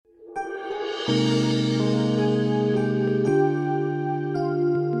My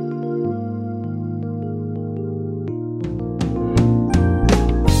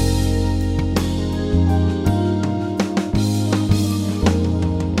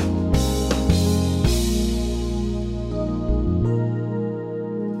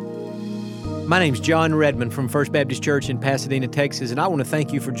name's Jon Redmond from First Baptist Church in Pasadena, Texas, and I want to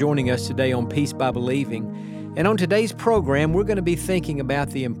thank you for joining us today on Peace by Believing. And on today's program, we're going to be thinking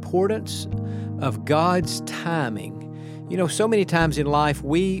about the importance of God's timing. You know, so many times in life,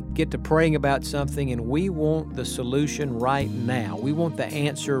 we get to praying about something and we want the solution right now. We want the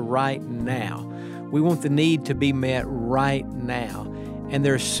answer right now. We want the need to be met right now. And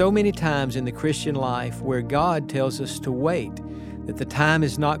there are so many times in the Christian life where God tells us to wait, that the time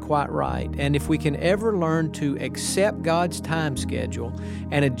is not quite right. And if we can ever learn to accept God's time schedule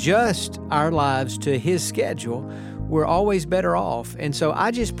and adjust our lives to His schedule, we're always better off. And so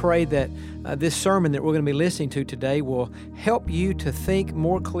I just pray that this sermon that we're going to be listening to today will help you to think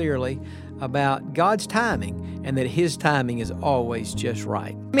more clearly about God's timing and that His timing is always just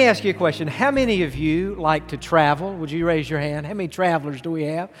right. Let me ask you a question. How many of you like to travel? Would you raise your hand? How many travelers do we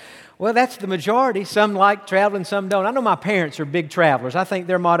have? Well, that's the majority. Some like traveling, some don't. I know my parents are big travelers. I think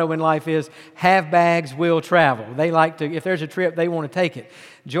their motto in life is, have bags, will travel. They like to, if there's a trip, they want to take it.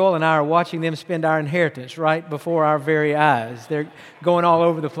 Joel and I are watching them spend our inheritance right before our very eyes. They're going all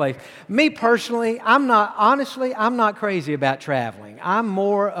over the place. Me personally, I'm not crazy about traveling. I'm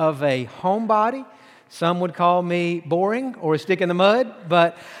more of a homebody. Some would call me boring or a stick in the mud,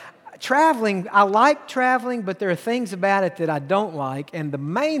 but traveling, I like traveling, but there are things about it that I don't like. And the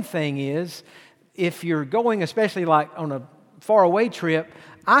main thing is, if you're going, especially like on a faraway trip,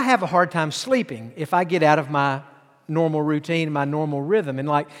 I have a hard time sleeping if I get out of my normal routine, my normal rhythm. And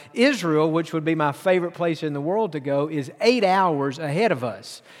like Israel, which would be my favorite place in the world to go, is 8 hours ahead of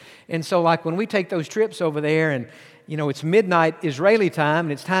us. And so like when we take those trips over there and you know, it's midnight Israeli time,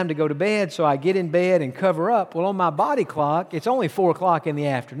 and it's time to go to bed, so I get in bed and cover up. Well, on my body clock, it's only 4 o'clock in the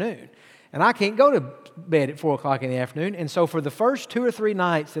afternoon, and I can't go to bed at 4 o'clock in the afternoon. And so for the first 2 or 3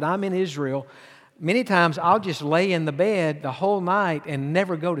 nights that I'm in Israel, many times I'll just lay in the bed the whole night and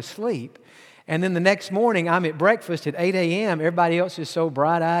never go to sleep. And then the next morning, I'm at breakfast at 8 a.m. Everybody else is so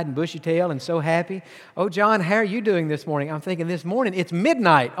bright-eyed and bushy-tailed and so happy. Oh, John, how are you doing this morning? I'm thinking this morning, it's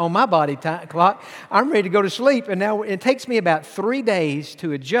midnight on my body clock. I'm ready to go to sleep. And now it takes me about 3 days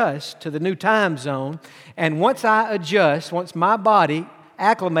to adjust to the new time zone. And once I adjust, once my body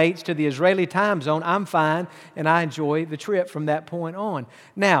acclimates to the Israeli time zone, I'm fine, and I enjoy the trip from that point on.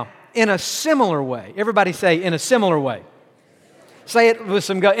 Now, in a similar way, everybody say, in a similar way. Say it with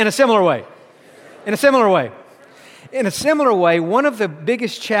some in a similar way. In a similar way. In a similar way, one of the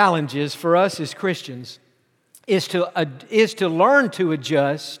biggest challenges for us as Christians is to learn to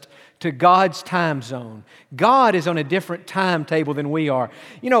adjust to God's time zone. God is on a different timetable than we are.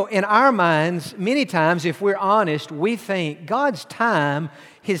 You know, in our minds, many times, if we're honest, we think God's time,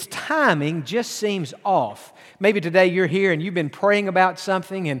 His timing just seems off. Maybe today you're here and you've been praying about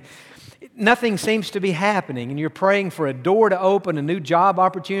something and nothing seems to be happening, and you're praying for a door to open, a new job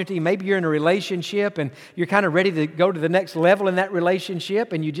opportunity. Maybe you're in a relationship and you're kind of ready to go to the next level in that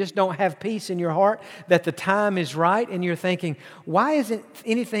relationship, and you just don't have peace in your heart that the time is right, and you're thinking, why isn't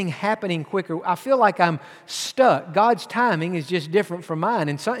anything happening quicker? I feel like I'm stuck. God's timing is just different from mine,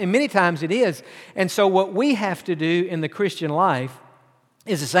 and many times it is. And so what we have to do in the Christian life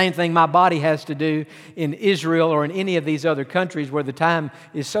is the same thing my body has to do in Israel or in any of these other countries where the time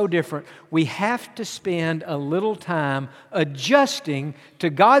is so different. We have to spend a little time adjusting to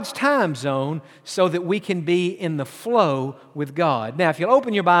God's time zone so that we can be in the flow with God. Now, if you'll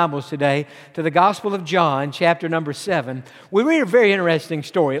open your Bibles today to the Gospel of John, chapter number 7, we read a very interesting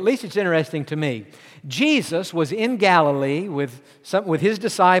story. At least it's interesting to me. Jesus was in Galilee with His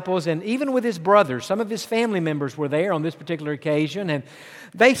disciples and even with His brothers. Some of His family members were there on this particular occasion. And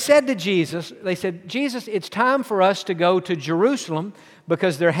they said to Jesus, Jesus, it's time for us to go to Jerusalem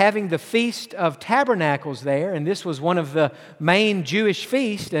because they're having the Feast of Tabernacles there. And this was one of the main Jewish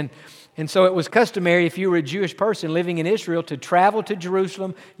feasts. And so it was customary, if you were a Jewish person living in Israel, to travel to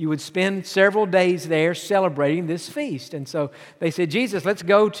Jerusalem. You would spend several days there celebrating this feast. And so they said, Jesus, let's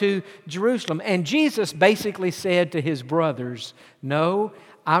go to Jerusalem. And Jesus basically said to His brothers, no,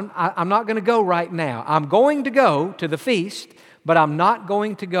 I'm not going to go right now. I'm going to go to the feast, but I'm not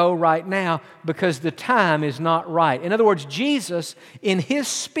going to go right now because the time is not right. In other words, Jesus, in His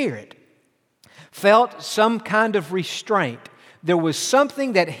spirit, felt some kind of restraint. There was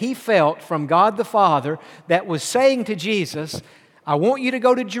something that He felt from God the Father that was saying to Jesus, I want you to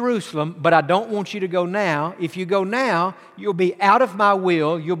go to Jerusalem, but I don't want you to go now. If you go now, you'll be out of my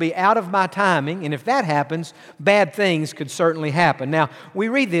will, you'll be out of my timing, and if that happens, bad things could certainly happen. Now, we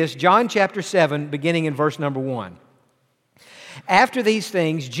read this, John chapter 7, beginning in verse number 1. After these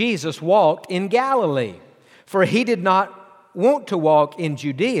things, Jesus walked in Galilee, for he did not want to walk in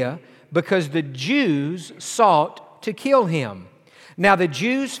Judea, because the Jews sought to kill him. Now the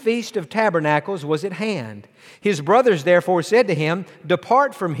Jews' feast of tabernacles was at hand. His brothers therefore said to him,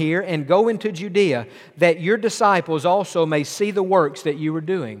 Depart from here and go into Judea, that your disciples also may see the works that you are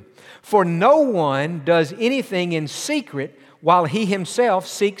doing. For no one does anything in secret while he himself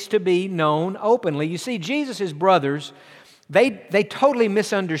seeks to be known openly. You see, Jesus' brothers, they totally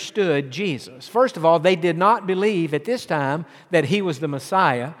misunderstood Jesus. First of all, they did not believe at this time that he was the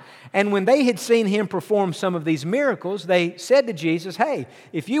Messiah. And when they had seen him perform some of these miracles, they said to Jesus, hey,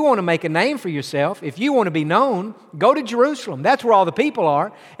 if you want to make a name for yourself, if you want to be known, go to Jerusalem. That's where all the people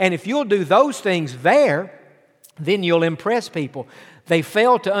are. And if you'll do those things there, then you'll impress people. They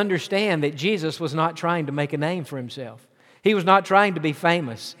failed to understand that Jesus was not trying to make a name for himself. He was not trying to be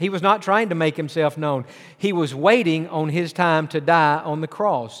famous. He was not trying to make himself known. He was waiting on his time to die on the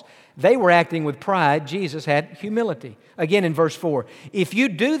cross. They were acting with pride. Jesus had humility. Again in verse 4, if you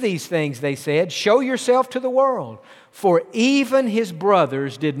do these things, they said, show yourself to the world. For even his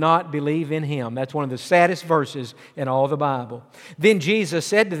brothers did not believe in him. That's one of the saddest verses in all the Bible. Then Jesus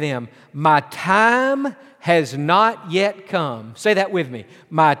said to them, my time has not yet come. Say that with me.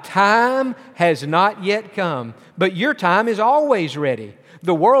 My time has not yet come, but your time is always ready.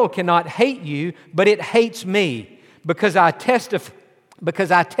 The world cannot hate you, but it hates me because I testify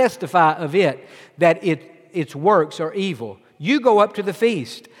of it that its works are evil. You go up to the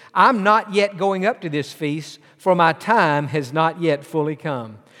feast. I'm not yet going up to this feast, for my time has not yet fully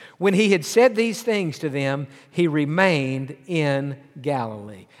come. When he had said these things to them, he remained in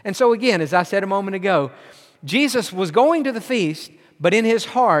Galilee. And so again, as I said a moment ago, Jesus was going to the feast, but in his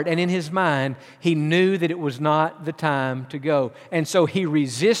heart and in his mind, he knew that it was not the time to go. And so he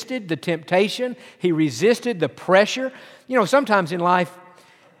resisted the temptation. He resisted the pressure. You know, sometimes in life,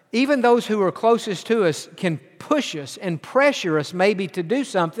 even those who are closest to us can push us and pressure us maybe to do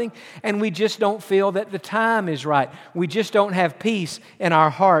something, and we just don't feel that the time is right. We just don't have peace in our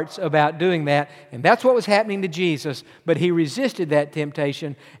hearts about doing that. And that's what was happening to Jesus, but he resisted that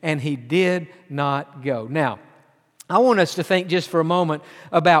temptation and he did not go. Now, I want us to think just for a moment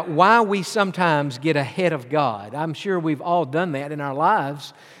about why we sometimes get ahead of God. I'm sure we've all done that in our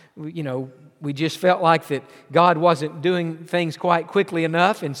lives. We just felt like that God wasn't doing things quite quickly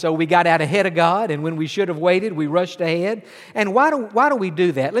enough, and so we got out ahead of God, and when we should have waited, we rushed ahead. And why do we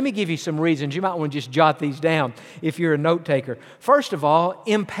do that? Let me give you some reasons. You might want to just jot these down if you're a note taker. First of all,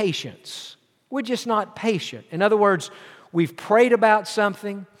 impatience. We're just not patient. In other words, we've prayed about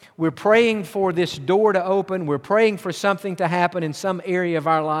something. We're praying for this door to open. We're praying for something to happen in some area of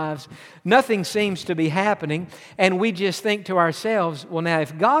our lives. Nothing seems to be happening. And we just think to ourselves, well, now,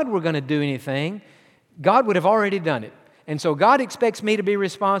 if God were going to do anything, God would have already done it. And so God expects me to be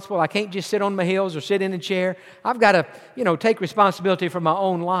responsible. I can't just sit on my heels or sit in a chair. I've got to, take responsibility for my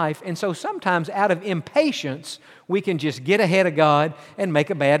own life. And so sometimes out of impatience, we can just get ahead of God and make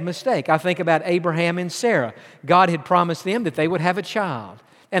a bad mistake. I think about Abraham and Sarah. God had promised them that they would have a child.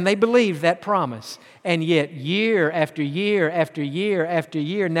 And they believed that promise. And yet year after year after year after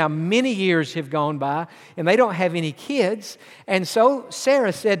year, now many years have gone by, and they don't have any kids. And so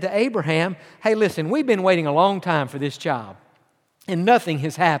Sarah said to Abraham, hey, listen, we've been waiting a long time for this child, and nothing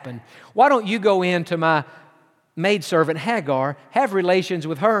has happened. Why don't you go into my maidservant Hagar, have relations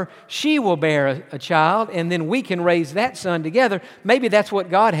with her, she will bear a child, and then we can raise that son together. Maybe that's what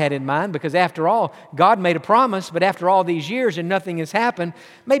God had in mind, because after all, God made a promise, but after all these years and nothing has happened,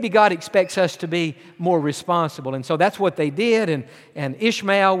 maybe God expects us to be more responsible. And so that's what they did, and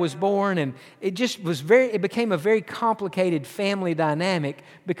Ishmael was born, and it became a very complicated family dynamic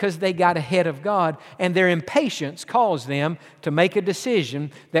because they got ahead of God, and their impatience caused them to make a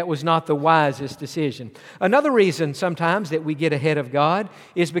decision that was not the wisest decision. Another reason sometimes that we get ahead of God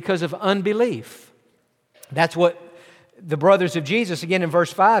is because of unbelief. That's what the brothers of Jesus, again in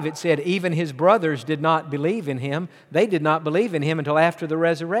verse 5, it said, even his brothers did not believe in him. They did not believe in him until after the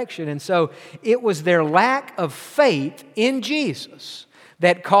resurrection. And so it was their lack of faith in Jesus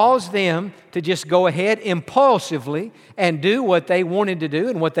that caused them to just go ahead impulsively and do what they wanted to do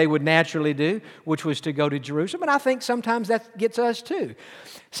and what they would naturally do, which was to go to Jerusalem. And I think sometimes that gets us too.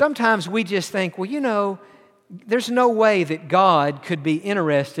 Sometimes we just think, well, There's no way that God could be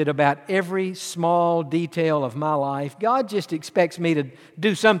interested about every small detail of my life. God just expects me to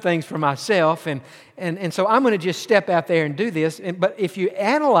do some things for myself, and so I'm going to just step out there and do this. But if you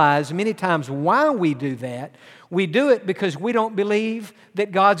analyze many times why we do that, we do it because we don't believe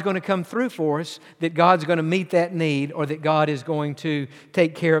that God's going to come through for us, that God's going to meet that need, or that God is going to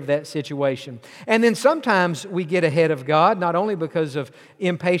take care of that situation. And then sometimes we get ahead of God, not only because of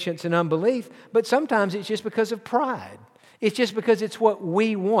impatience and unbelief, but sometimes it's just because of pride. It's just because it's what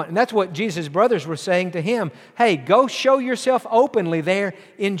we want. And that's what Jesus' brothers were saying to him. Hey, go show yourself openly there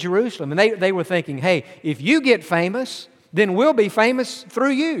in Jerusalem. And they were thinking, hey, if you get famous, then we'll be famous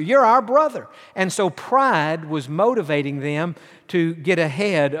through you. You're our brother. And so pride was motivating them to get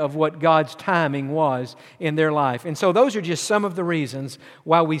ahead of what God's timing was in their life. And so those are just some of the reasons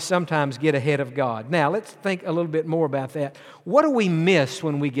why we sometimes get ahead of God. Now, let's think a little bit more about that. What do we miss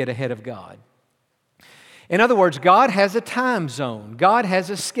when we get ahead of God? In other words, God has a time zone. God has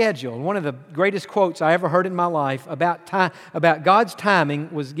a schedule. One of the greatest quotes I ever heard in my life about God's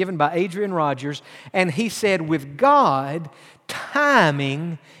timing was given by Adrian Rogers, and he said, with God,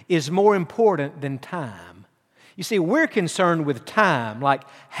 timing is more important than time. You see, we're concerned with time, like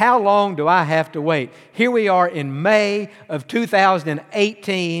how long do I have to wait? Here we are in May of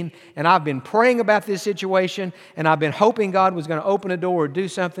 2018, and I've been praying about this situation, and I've been hoping God was going to open a door or do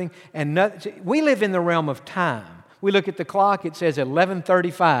something, and we live in the realm of time. We look at the clock, it says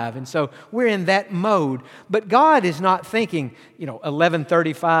 11:35, and so we're in that mode. But God is not thinking,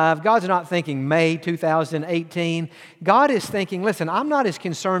 11:35. God's not thinking May 2018. God is thinking, listen, I'm not as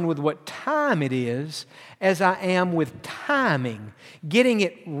concerned with what time it is as I am with timing, getting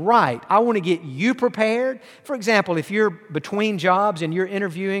it right. I want to get you prepared. For example, if you're between jobs and you're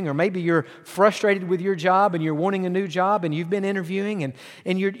interviewing, or maybe you're frustrated with your job and you're wanting a new job and you've been interviewing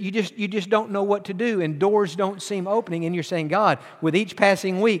and you just don't know what to do and doors don't seem opening, and you're saying, God, with each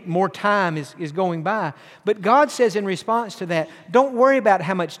passing week, more time is going by. But God says in response to that, don't worry about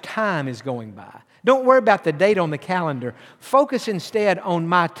how much time is going by. Don't worry about the date on the calendar. Focus instead on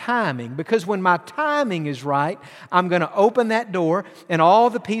my timing, because when my timing is right, I'm going to open that door and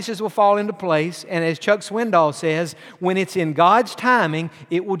all the pieces will fall into place. And as Chuck Swindoll says, when it's in God's timing,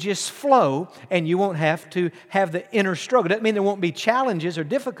 it will just flow and you won't have to have the inner struggle. It doesn't mean there won't be challenges or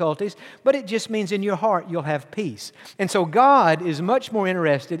difficulties, but it just means in your heart you'll have peace. And so God is much more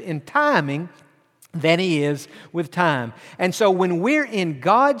interested in timing than He is with time. And so when we're in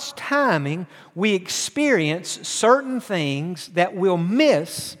God's timing, we experience certain things that we'll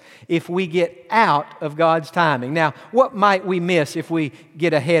miss if we get out of God's timing. Now, what might we miss if we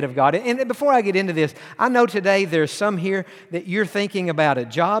get ahead of God? And before I get into this, I know today there's some here that you're thinking about a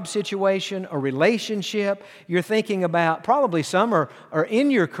job situation, a relationship. You're thinking about, probably some are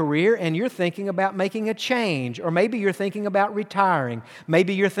in your career, and you're thinking about making a change. Or maybe you're thinking about retiring.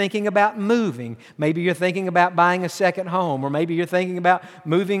 Maybe you're thinking about moving. Maybe you're thinking about buying a second home. Or maybe you're thinking about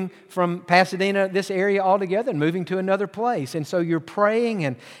moving from Pasadena, this area altogether, and moving to another place. And so you're praying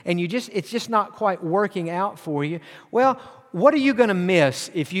and it's just not quite working out for you. Well, what are you going to miss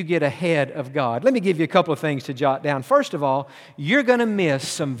if you get ahead of God? Let me give you a couple of things to jot down. First of all, you're going to miss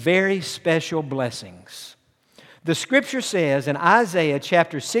some very special blessings. The Scripture says in Isaiah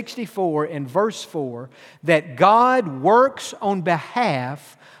chapter 64 and verse 4 that God works on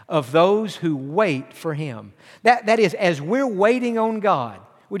behalf of those who wait for Him. That is, as we're waiting on God,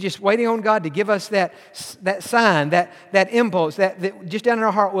 we're just waiting on God to give us that sign, that impulse, that just down in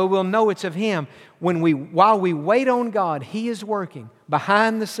our heart where we'll know it's of Him. While we wait on God, He is working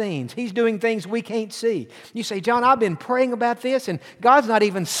behind the scenes. He's doing things we can't see. You say, John, I've been praying about this and God's not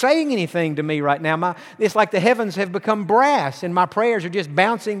even saying anything to me right now. It's like the heavens have become brass and my prayers are just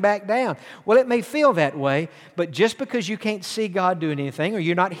bouncing back down. Well, it may feel that way, but just because you can't see God doing anything or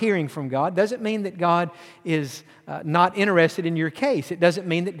you're not hearing from God doesn't mean that God is not interested in your case. It doesn't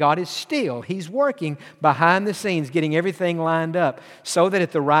mean that God is still. He's working behind the scenes, getting everything lined up so that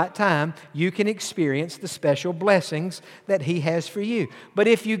at the right time you can experience the special blessings that He has for you. But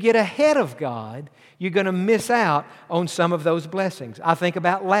if you get ahead of God, you're going to miss out on some of those blessings. I think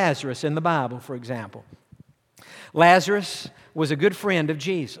about Lazarus in the Bible, for example. Lazarus was a good friend of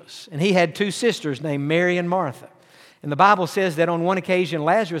Jesus, and he had two sisters named Mary and Martha. And the Bible says that on one occasion,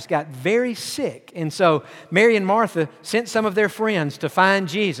 Lazarus got very sick. And so Mary and Martha sent some of their friends to find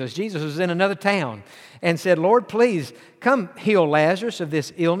Jesus. Jesus was in another town and said, Lord, please come heal Lazarus of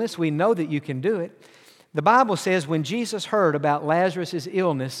this illness. We know that you can do it. The Bible says when Jesus heard about Lazarus'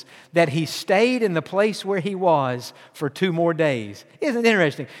 illness, that he stayed in the place where he was for 2 more days. Isn't it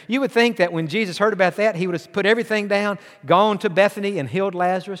interesting? You would think that when Jesus heard about that, he would have put everything down, gone to Bethany and healed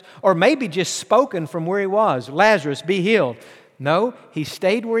Lazarus, or maybe just spoken from where he was, Lazarus, be healed. No, he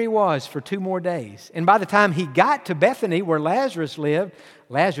stayed where he was for 2 more days. And by the time he got to Bethany, where Lazarus lived,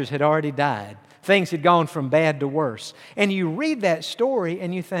 Lazarus had already died. Things had gone from bad to worse. And you read that story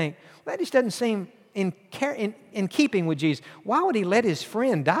and you think, well, that just doesn't seem in keeping with Jesus. Why would he let his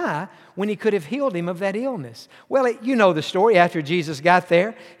friend die when he could have healed him of that illness? Well, you know the story. After Jesus got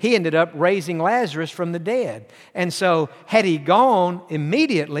there, he ended up raising Lazarus from the dead. And so had he gone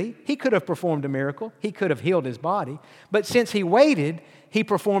immediately, he could have performed a miracle. He could have healed his body. But since he waited, he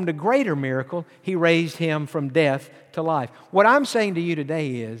performed a greater miracle. He raised him from death to life. What I'm saying to you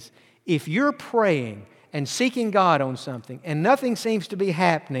today is, if you're praying and seeking God on something, and nothing seems to be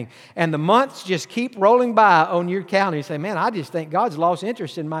happening, and the months just keep rolling by on your calendar, you say, man, I just think God's lost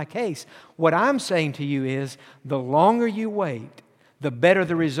interest in my case. What I'm saying to you is, the longer you wait, the better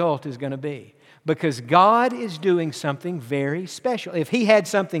the result is going to be. Because God is doing something very special. If He had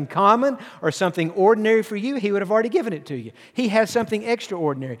something common or something ordinary for you, He would have already given it to you. He has something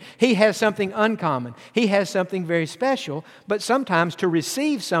extraordinary. He has something uncommon. He has something very special. But sometimes to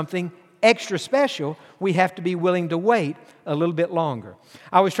receive something extra special, we have to be willing to wait a little bit longer.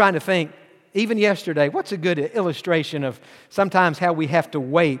 I was trying to think, even yesterday, what's a good illustration of sometimes how we have to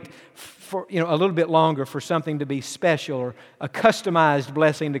wait for a little bit longer for something to be special or a customized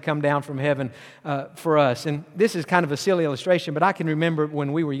blessing to come down from heaven for us. And this is kind of a silly illustration, but I can remember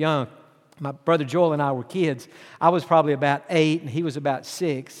when we were young, my brother Joel and I were kids. I was probably about 8 and he was about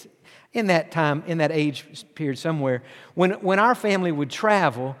 6. In that time, in that age period somewhere, when our family would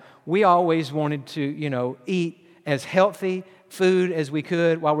travel, we always wanted to, eat as healthy food as we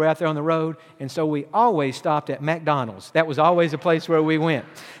could while we're out there on the road. And so we always stopped at McDonald's. That was always a place where we went.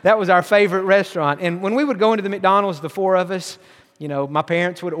 That was our favorite restaurant. And when we would go into the McDonald's, the 4 of us, my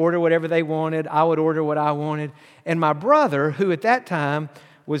parents would order whatever they wanted. I would order what I wanted. And my brother, who at that time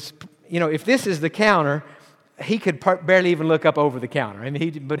was, if this is the counter, he could barely even look up over the counter.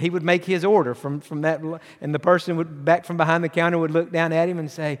 But he would make his order from that, and the person would back from behind the counter would look down at him and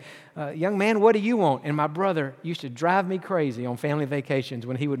say, young man, what do you want? And my brother used to drive me crazy on family vacations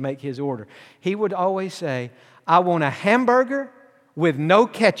when he would make his order. He would always say, I want a hamburger with no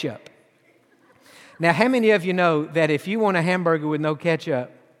ketchup. Now, how many of you know that if you want a hamburger with no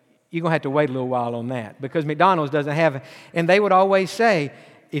ketchup, you're going to have to wait a little while on that because McDonald's doesn't have it. And they would always say,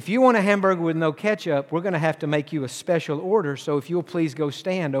 if you want a hamburger with no ketchup, we're going to have to make you a special order, so if you'll please go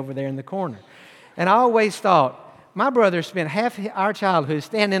stand over there in the corner. And I always thought, my brother spent half our childhood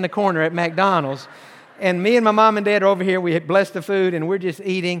standing in the corner at McDonald's, and me and my mom and dad are over here, we had blessed the food, and we're just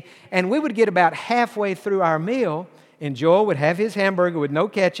eating, and we would get about halfway through our meal, and Joel would have his hamburger with no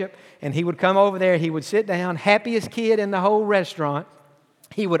ketchup, and he would come over there, he would sit down, happiest kid in the whole restaurant.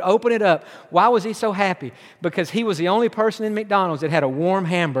 He would open it up. Why was he so happy? Because he was the only person in McDonald's that had a warm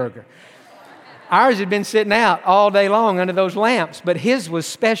hamburger. Ours had been sitting out all day long under those lamps, but his was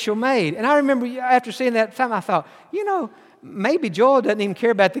special made. And I remember after seeing that time, I thought, maybe Joel doesn't even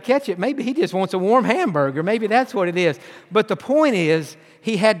care about the ketchup. Maybe he just wants a warm hamburger. Maybe that's what it is. But the point is,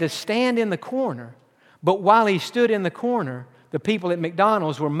 he had to stand in the corner. But while he stood in the corner, the people at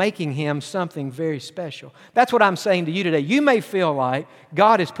McDonald's were making him something very special. That's what I'm saying to you today. You may feel like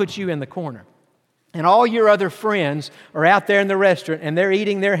God has put you in the corner. And all your other friends are out there in the restaurant and they're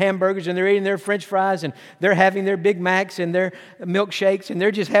eating their hamburgers and they're eating their French fries and they're having their Big Macs and their milkshakes and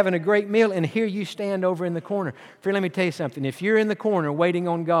they're just having a great meal. And here you stand over in the corner. Friend, let me tell you something. If you're in the corner waiting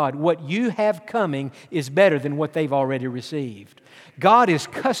on God, what you have coming is better than what they've already received. God is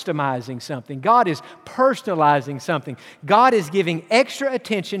customizing something. God is personalizing something. God is giving extra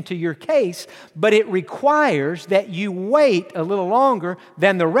attention to your case, but it requires that you wait a little longer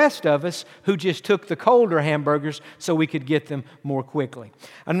than the rest of us who just took the colder hamburgers so we could get them more quickly.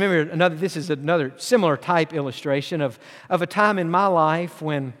 I remember this is another similar type illustration of a time in my life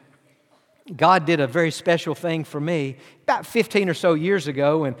when God did a very special thing for me about 15 or so years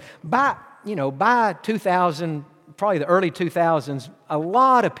ago, and by 2000, probably the early 2000s, a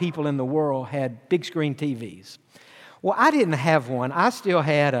lot of people in the world had big screen TVs. Well, I didn't have one. I still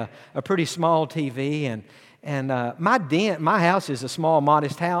had a pretty small TV, and my house is a small,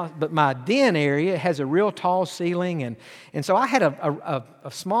 modest house, but my den area has a real tall ceiling, and so I had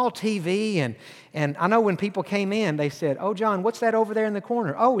a small TV, and I know when people came in, they said, "Oh, John, what's that over there in the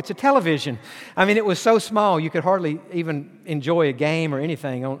corner?" "Oh, it's a television." I mean, it was so small you could hardly even enjoy a game or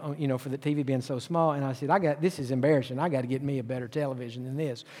anything, for the TV being so small. And I said, "This is embarrassing. I got to get me a better television than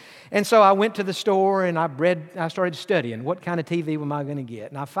this." And so I went to the store and I started studying what kind of TV am I going to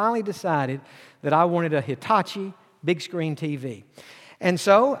get. And I finally decided that I wanted a Hitachi big screen TV. And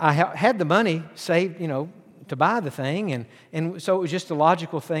so I had the money saved, to buy the thing, and so it was just a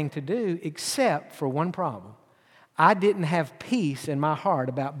logical thing to do, except for one problem. I didn't have peace in my heart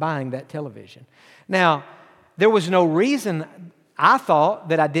about buying that television. Now, there was no reason I thought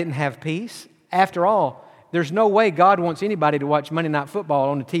that I didn't have peace. After all, there's no way God wants anybody to watch Monday Night Football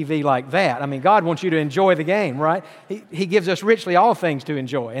on the TV like that. I mean, God wants you to enjoy the game, right? He gives us richly all things to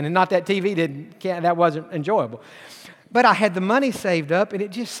enjoy, and not that TV that wasn't enjoyable. But I had the money saved up, and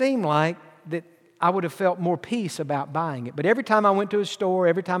it just seemed like that I would have felt more peace about buying it. But every time I went to a store,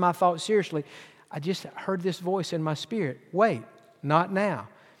 every time I thought seriously, I just heard this voice in my spirit, "Wait, not now."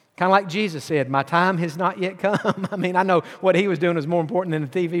 Kind of like Jesus said, "My time has not yet come." I mean, I know what He was doing was more important than the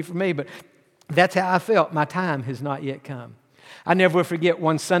TV for me, but that's how I felt. My time has not yet come. I never will forget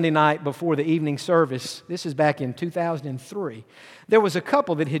one Sunday night before the evening service. This is back in 2003. There was a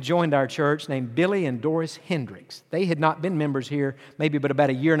couple that had joined our church named Billy and Doris Hendricks. They had not been members here maybe but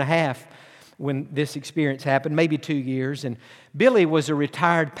about a year and a half when this experience happened, maybe 2 years. And Billy was a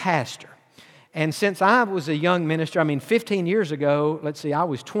retired pastor. And since I was a young minister, 15 years ago, I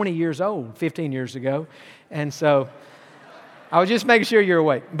was 20 years old 15 years ago. And so I was just making sure you're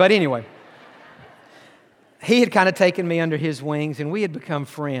awake. But anyway, he had kind of taken me under his wings, and we had become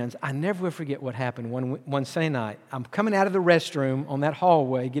friends. I never will forget what happened one Sunday night. I'm coming out of the restroom on that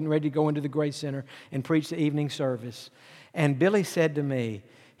hallway, getting ready to go into the Grace Center and preach the evening service. And Billy said to me,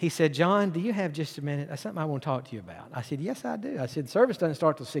 he said, "John, do you have just a minute? That's something I want to talk to you about." I said, "Yes, I do." I said, "Service doesn't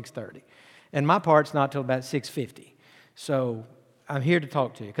start till 6:30, and my part's not till about 6:50. So I'm here to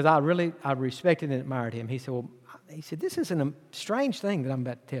talk to you," because I respected and admired him. He said, "This is a strange thing that I'm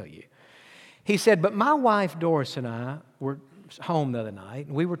about to tell you." He said, "But my wife Doris and I were home the other night,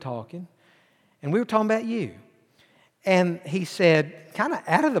 and we were talking about you." And he said, kind of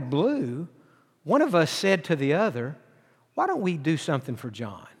out of the blue, one of us said to the other, "Why don't we do something for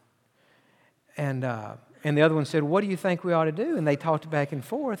John?" And the other one said, "What do you think we ought to do?" And they talked back and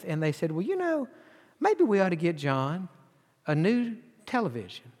forth, and they said, "Well, maybe we ought to get John a new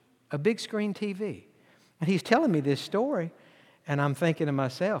television, a big screen TV." And he's telling me this story. And I'm thinking to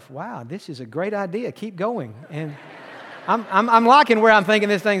myself, wow, this is a great idea. Keep going. And I'm liking where I'm thinking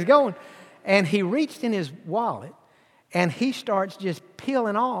this thing's going. And he reached in his wallet, and he starts just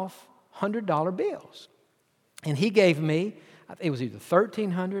peeling off $100 bills. And he gave me, it was either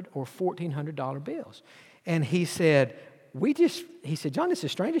 $1,300 or $1,400 bills. And he said, "John, this is the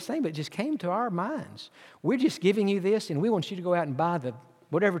strangest thing, but it just came to our minds. We're just giving you this, and we want you to go out and buy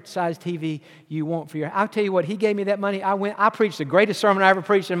whatever size TV you want for your..." I'll tell you what, he gave me that money. I preached the greatest sermon I ever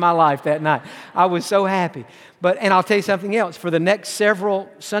preached in my life that night. I was so happy. And I'll tell you something else. For the next several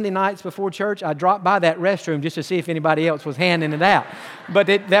Sunday nights before church, I dropped by that restroom just to see if anybody else was handing it out. But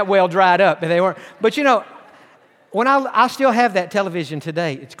that well dried up, and they weren't. But when I still have that television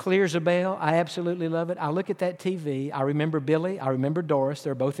today. It's clear as a bell. I absolutely love it. I look at that TV. I remember Billy. I remember Doris.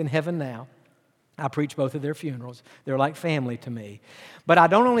 They're both in heaven now. I preach both of their funerals. They're like family to me. But I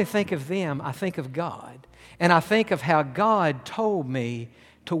don't only think of them, I think of God. And I think of how God told me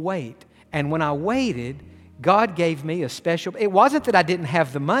to wait. And when I waited, God gave me a special... It wasn't that I didn't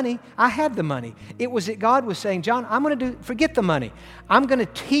have the money. I had the money. It was that God was saying, "John, forget the money. I'm going to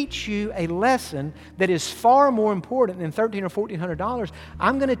teach you a lesson that is far more important than $1,300 or $1,400.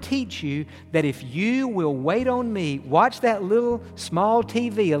 I'm going to teach you that if you will wait on me, watch that little small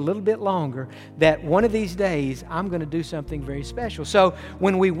TV a little bit longer, that one of these days I'm going to do something very special." So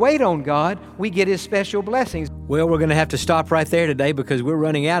when we wait on God, we get His special blessings. Well, we're going to have to stop right there today because we're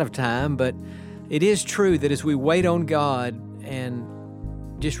running out of time, but it is true that as we wait on God and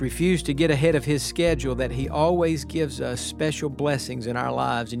just refuse to get ahead of His schedule, that He always gives us special blessings in our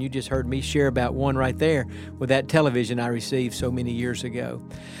lives. And you just heard me share about one right there with that television I received so many years ago.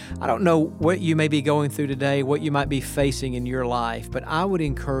 I don't know what you may be going through today, what you might be facing in your life, but I would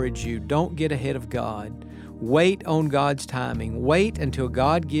encourage you, don't get ahead of God. Wait on God's timing. Wait until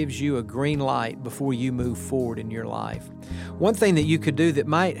God gives you a green light before you move forward in your life. One thing that you could do that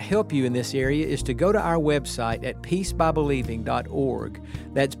might help you in this area is to go to our website at peacebybelieving.org.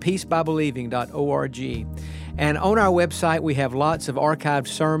 That's peacebybelieving.org. And on our website, we have lots of archived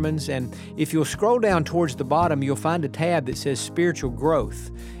sermons. And if you'll scroll down towards the bottom, you'll find a tab that says Spiritual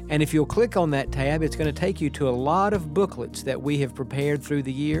Growth. And if you'll click on that tab, it's going to take you to a lot of booklets that we have prepared through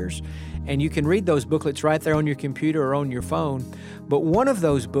the years. And you can read those booklets right there on your computer or on your phone. But one of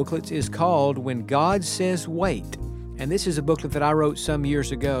those booklets is called When God Says Wait. And this is a booklet that I wrote some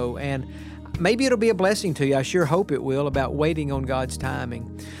years ago. And maybe it'll be a blessing to you. I sure hope it will, about waiting on God's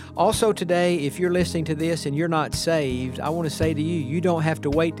timing. Also today, if you're listening to this and you're not saved, I want to say to you, you don't have to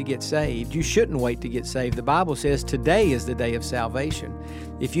wait to get saved. You shouldn't wait to get saved. The Bible says today is the day of salvation.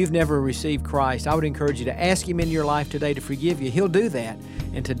 If you've never received Christ, I would encourage you to ask Him in your life today to forgive you. He'll do that,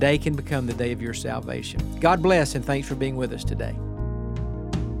 and today can become the day of your salvation. God bless, and thanks for being with us today.